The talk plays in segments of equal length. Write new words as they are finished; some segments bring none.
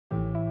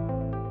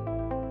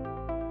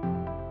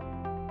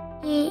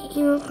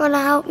he was going to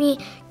help me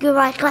do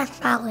my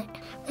Cleft palate.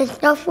 The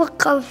stuff would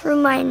come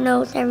through my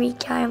nose every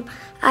time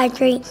I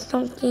drank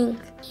something.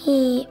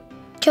 He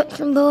took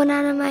some bone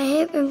out of my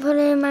hip and put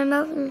it in my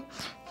mouth and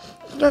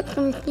stuck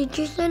some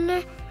stitches in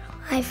there.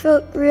 I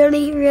felt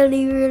really,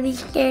 really, really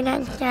scared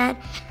and sad.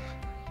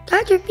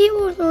 Dr.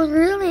 Teeples was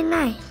really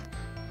nice.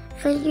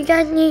 And if you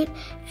guys need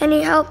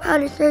any help how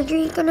the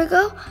surgery is going to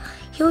go,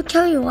 he'll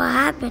tell you what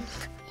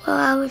happens. Well,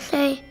 I would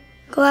say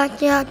go ask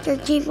Dr.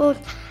 Teeples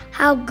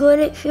how good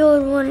it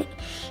feels when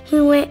he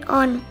went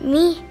on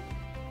me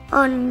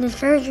on the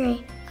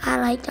surgery. I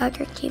like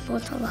Dr.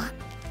 Teeples a lot.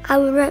 I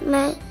would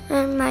recommend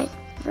my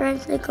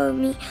friends to go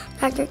meet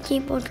Dr.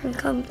 Teeples and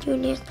come to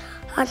this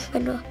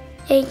hospital.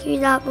 Thank you,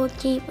 Dr.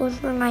 Teeples,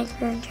 for my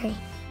surgery.